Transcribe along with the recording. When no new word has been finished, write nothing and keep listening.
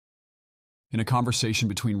In a conversation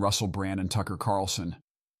between Russell Brand and Tucker Carlson,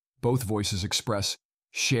 both voices express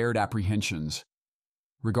shared apprehensions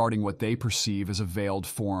regarding what they perceive as a veiled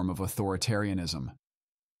form of authoritarianism.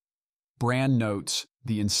 Brand notes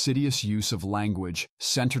the insidious use of language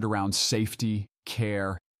centered around safety,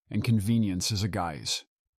 care, and convenience as a guise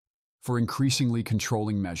for increasingly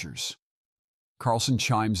controlling measures. Carlson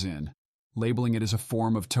chimes in, labeling it as a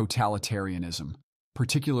form of totalitarianism,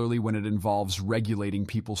 particularly when it involves regulating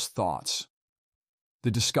people's thoughts. The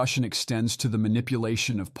discussion extends to the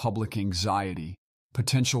manipulation of public anxiety,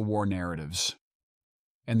 potential war narratives,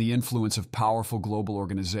 and the influence of powerful global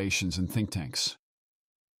organizations and think tanks.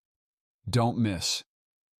 Don't miss.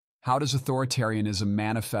 How does authoritarianism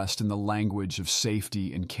manifest in the language of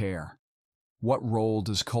safety and care? What role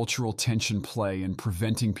does cultural tension play in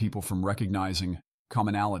preventing people from recognizing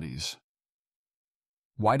commonalities?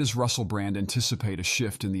 Why does Russell Brand anticipate a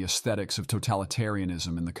shift in the aesthetics of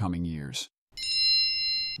totalitarianism in the coming years?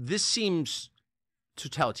 This seems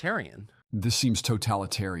totalitarian. This seems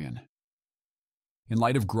totalitarian. In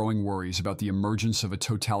light of growing worries about the emergence of a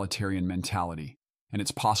totalitarian mentality and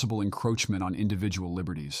its possible encroachment on individual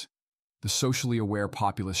liberties, the socially aware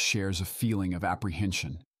populace shares a feeling of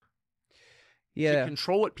apprehension. To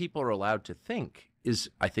control what people are allowed to think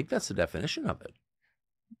I think that's the definition of it.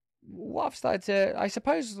 What I've started to, I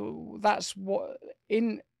suppose that's what,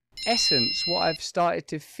 in essence, what I've started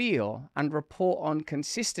to feel and report on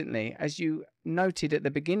consistently, as you noted at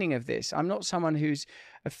the beginning of this. I'm not someone who's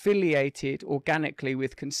affiliated organically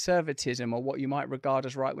with conservatism or what you might regard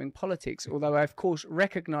as right-wing politics, although I, of course,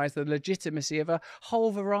 recognize the legitimacy of a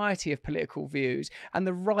whole variety of political views and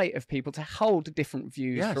the right of people to hold different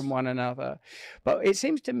views from one another. But it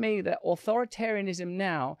seems to me that authoritarianism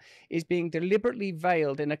now is being deliberately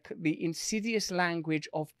veiled in the insidious language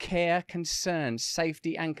of care, concern,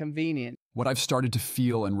 safety, and convenience. What I've started to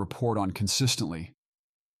feel and report on consistently,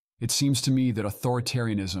 it seems to me that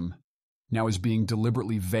authoritarianism now is being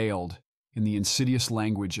deliberately veiled in the insidious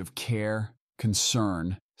language of care,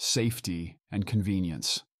 concern, safety, and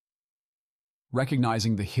convenience.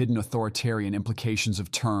 Recognizing the hidden authoritarian implications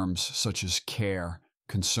of terms such as care,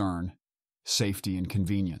 concern, safety, and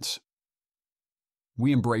convenience,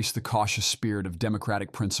 we embrace the cautious spirit of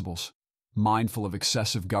democratic principles, mindful of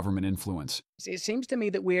excessive government influence. It seems to me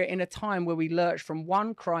that we're in a time where we lurch from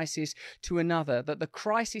one crisis to another, that the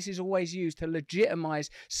crisis is always used to legitimize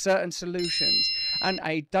certain solutions, and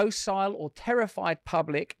a docile or terrified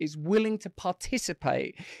public is willing to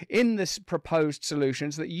participate in the proposed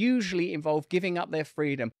solutions that usually involve giving up their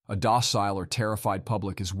freedom. A docile or terrified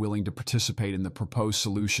public is willing to participate in the proposed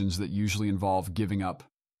solutions that usually involve giving up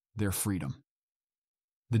their freedom.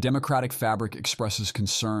 The democratic fabric expresses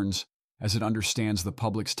concerns as it understands the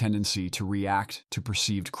public's tendency to react to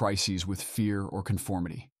perceived crises with fear or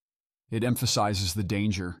conformity. It emphasizes the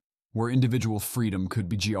danger where individual freedom could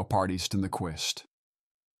be jeopardized in the quest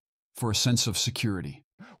for a sense of security.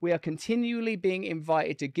 We are continually being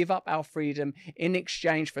invited to give up our freedom in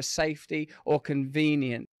exchange for safety or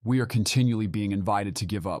convenience. We are continually being invited to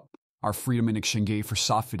give up our freedom in exchange for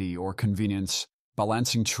safety or convenience.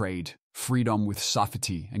 Balancing trade, freedom with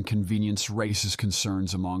safety, and convenience raises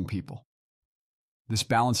concerns among people. This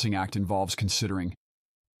balancing act involves considering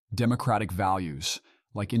democratic values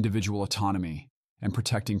like individual autonomy and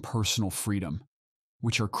protecting personal freedom,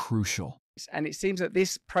 which are crucial. And it seems that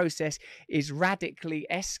this process is radically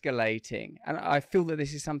escalating. And I feel that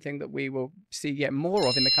this is something that we will see yet more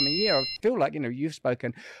of in the coming year. I feel like, you've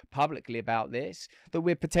spoken publicly about this, that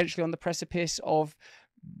we're potentially on the precipice of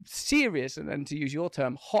serious, and to use your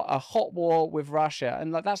term, a hot war with Russia,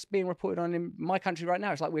 and that's being reported on in my country right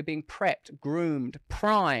now. It's like we're being prepped, groomed,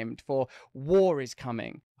 primed for war is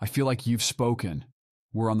coming. I feel like you've spoken.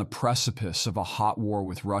 We're on the precipice of a hot war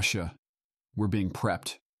with Russia. We're being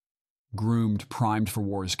prepped, groomed, primed for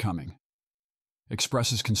war is coming.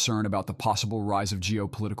 Expresses concern about the possible rise of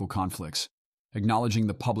geopolitical conflicts, acknowledging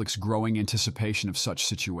the public's growing anticipation of such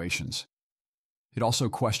situations. It also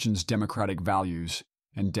questions democratic values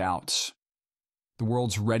and doubts the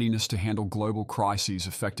world's readiness to handle global crises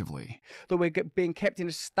effectively. That we're being kept in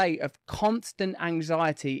a state of constant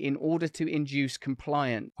anxiety in order to induce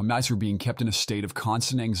compliance. We're being kept in a state of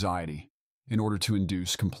constant anxiety in order to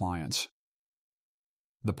induce compliance.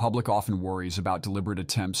 The public often worries about deliberate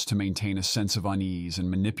attempts to maintain a sense of unease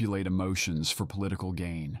and manipulate emotions for political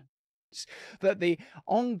gain. That the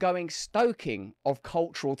ongoing stoking of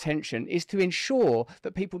cultural tension is to ensure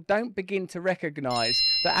that people don't begin to recognize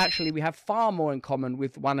that actually we have far more in common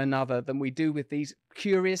with one another than we do with these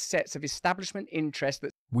curious sets of establishment interests.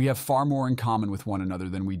 We have far more in common with one another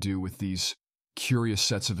than we do with these curious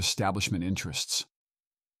sets of establishment interests.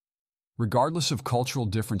 Regardless of cultural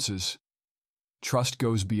differences, trust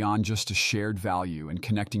goes beyond just a shared value and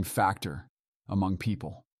connecting factor among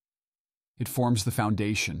people. It forms the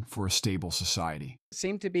foundation for a stable society.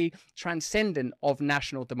 Seem to be transcendent of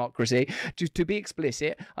national democracy. To be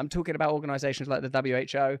explicit, I'm talking about organizations like the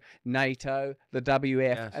WHO, NATO, the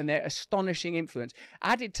WEF, and their astonishing influence.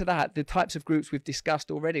 Added to that, the types of groups we've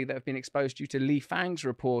discussed already that have been exposed due to Li Fang's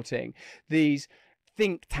reporting, these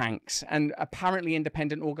think tanks and apparently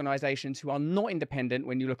independent organizations who are not independent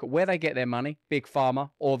when you look at where they get their money, big pharma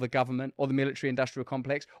or the government or the military industrial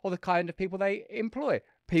complex, or the kind of people they employ.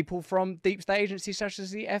 People from deep state agencies such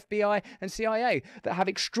as the FBI and CIA that have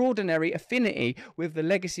extraordinary affinity with the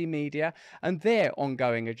legacy media and their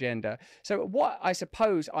ongoing agenda. So what I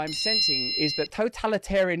suppose I'm sensing is that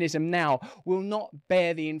totalitarianism now will not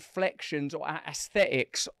bear the inflections or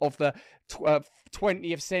aesthetics of the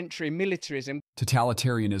 20th century militarism.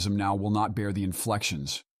 Totalitarianism now will not bear the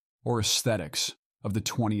inflections or aesthetics of the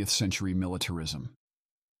 20th century militarism.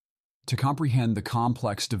 To comprehend the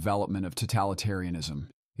complex development of totalitarianism,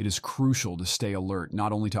 it is crucial to stay alert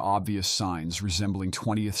not only to obvious signs resembling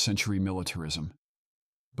 20th century militarism,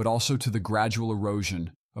 but also to the gradual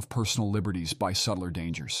erosion of personal liberties by subtler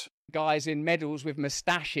dangers. Guys in medals with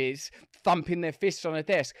moustaches thumping their fists on a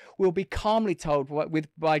desk will be calmly told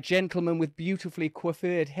by gentlemen with beautifully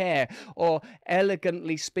coiffured hair or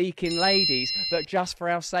elegantly speaking ladies that just for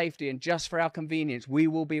our safety and just for our convenience, we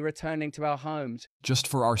will be returning to our homes. Just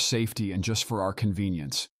for our safety and just for our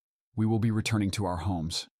convenience, we will be returning to our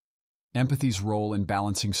homes. Empathy's role in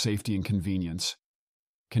balancing safety and convenience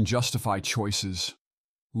can justify choices,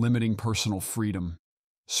 limiting personal freedom,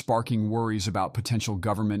 sparking worries about potential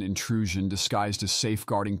government intrusion disguised as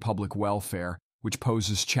safeguarding public welfare, which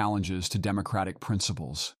poses challenges to democratic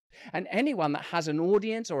principles. And anyone that has an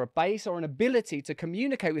audience or a base or an ability to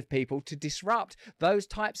communicate with people to disrupt those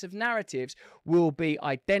types of narratives will be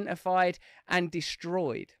identified and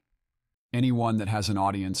destroyed. Anyone that has an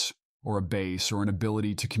audience or a base or an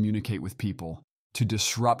ability to communicate with people to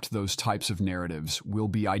disrupt those types of narratives will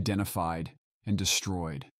be identified and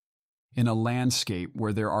destroyed. In a landscape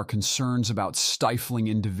where there are concerns about stifling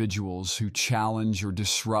individuals who challenge or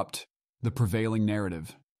disrupt the prevailing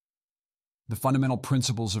narrative, the fundamental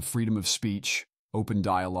principles of freedom of speech, open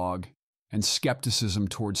dialogue, and skepticism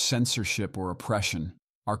towards censorship or oppression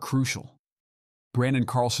are crucial. Brand and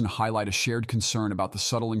Carlson highlight a shared concern about the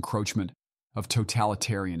subtle encroachment of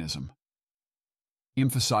totalitarianism,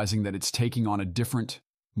 emphasizing that it's taking on a different,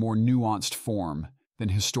 more nuanced form than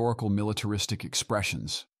historical militaristic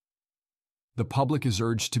expressions. The public is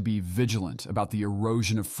urged to be vigilant about the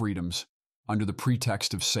erosion of freedoms under the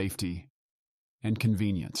pretext of safety and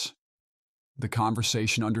convenience. The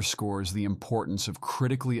conversation underscores the importance of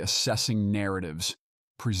critically assessing narratives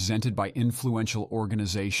presented by influential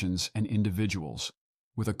organizations and individuals,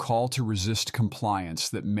 with a call to resist compliance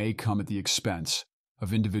that may come at the expense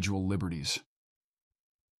of individual liberties.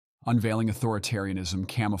 Unveiling authoritarianism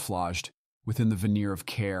camouflaged within the veneer of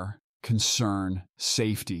care, concern,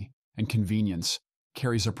 safety, and convenience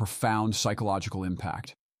carries a profound psychological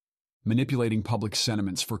impact. Manipulating public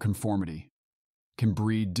sentiments for conformity can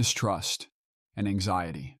breed distrust and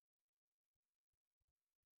anxiety.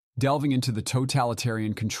 Delving into the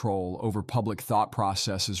totalitarian control over public thought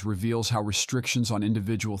processes reveals how restrictions on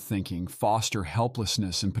individual thinking foster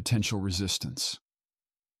helplessness and potential resistance.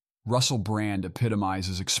 Russell Brand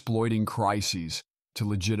epitomizes exploiting crises to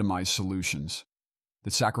legitimize solutions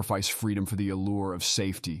that sacrifice freedom for the allure of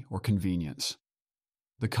safety or convenience.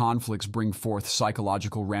 The conflicts bring forth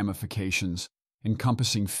psychological ramifications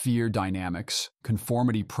encompassing fear dynamics,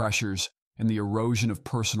 conformity pressures, and the erosion of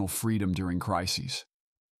personal freedom during crises.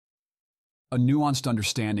 A nuanced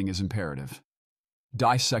understanding is imperative,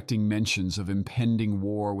 dissecting mentions of impending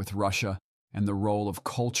war with Russia and the role of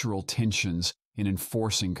cultural tensions in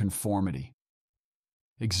enforcing conformity.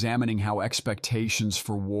 Examining how expectations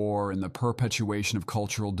for war and the perpetuation of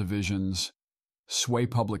cultural divisions sway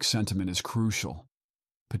public sentiment is crucial,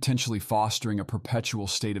 potentially fostering a perpetual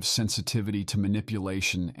state of sensitivity to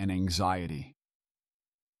manipulation and anxiety.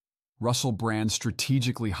 Russell Brand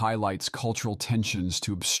strategically highlights cultural tensions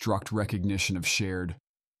to obstruct recognition of shared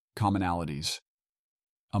commonalities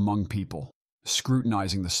among people.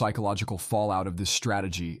 Scrutinizing the psychological fallout of this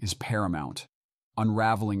strategy is paramount,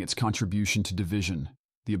 unraveling its contribution to division,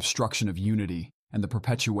 the obstruction of unity, and the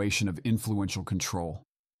perpetuation of influential control.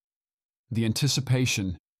 The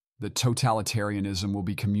anticipation that totalitarianism will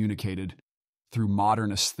be communicated through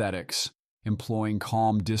modern aesthetics, employing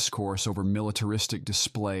calm discourse over militaristic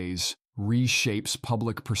displays, reshapes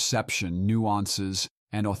public perception, nuances,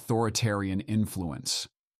 and authoritarian influence.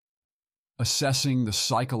 Assessing the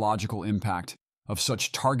psychological impact of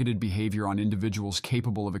such targeted behavior on individuals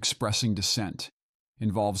capable of expressing dissent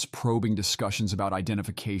involves probing discussions about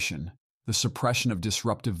identification, the suppression of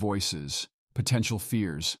disruptive voices, potential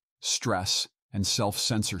fears, stress, and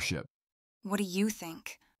self-censorship. What do you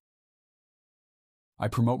think? I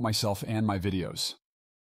promote myself and my videos.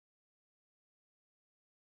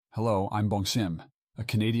 Hello, I'm Bong Sim, a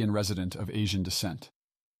Canadian resident of Asian descent.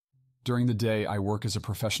 During the day, I work as a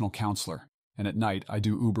professional counselor, and at night, I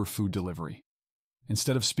do Uber food delivery.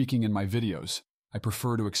 Instead of speaking in my videos, I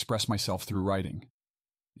prefer to express myself through writing.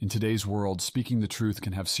 In today's world, speaking the truth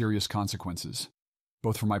can have serious consequences,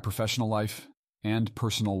 both for my professional life and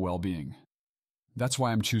personal well-being. That's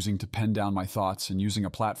why I'm choosing to pen down my thoughts and using a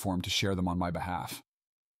platform to share them on my behalf.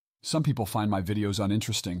 Some people find my videos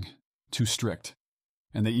uninteresting, too strict,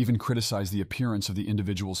 and they even criticize the appearance of the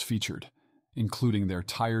individuals featured, including their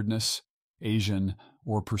tiredness, Asian,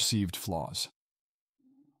 or perceived flaws.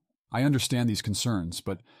 I understand these concerns,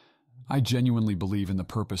 but I genuinely believe in the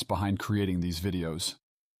purpose behind creating these videos.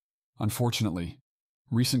 Unfortunately,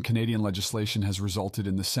 recent Canadian legislation has resulted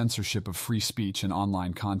in the censorship of free speech and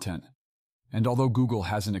online content, and although Google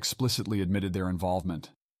hasn't explicitly admitted their involvement,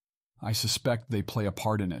 I suspect they play a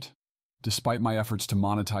part in it. Despite my efforts to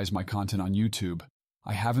monetize my content on YouTube,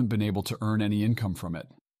 I haven't been able to earn any income from it.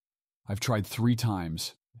 I've tried 3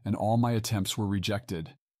 times, and all my attempts were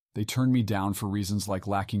rejected. They turned me down for reasons like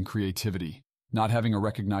lacking creativity, not having a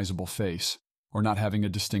recognizable face, or not having a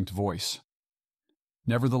distinct voice.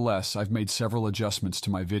 Nevertheless, I've made several adjustments to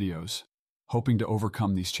my videos, hoping to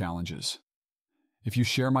overcome these challenges. If you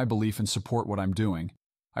share my belief and support what I'm doing,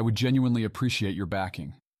 I would genuinely appreciate your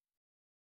backing.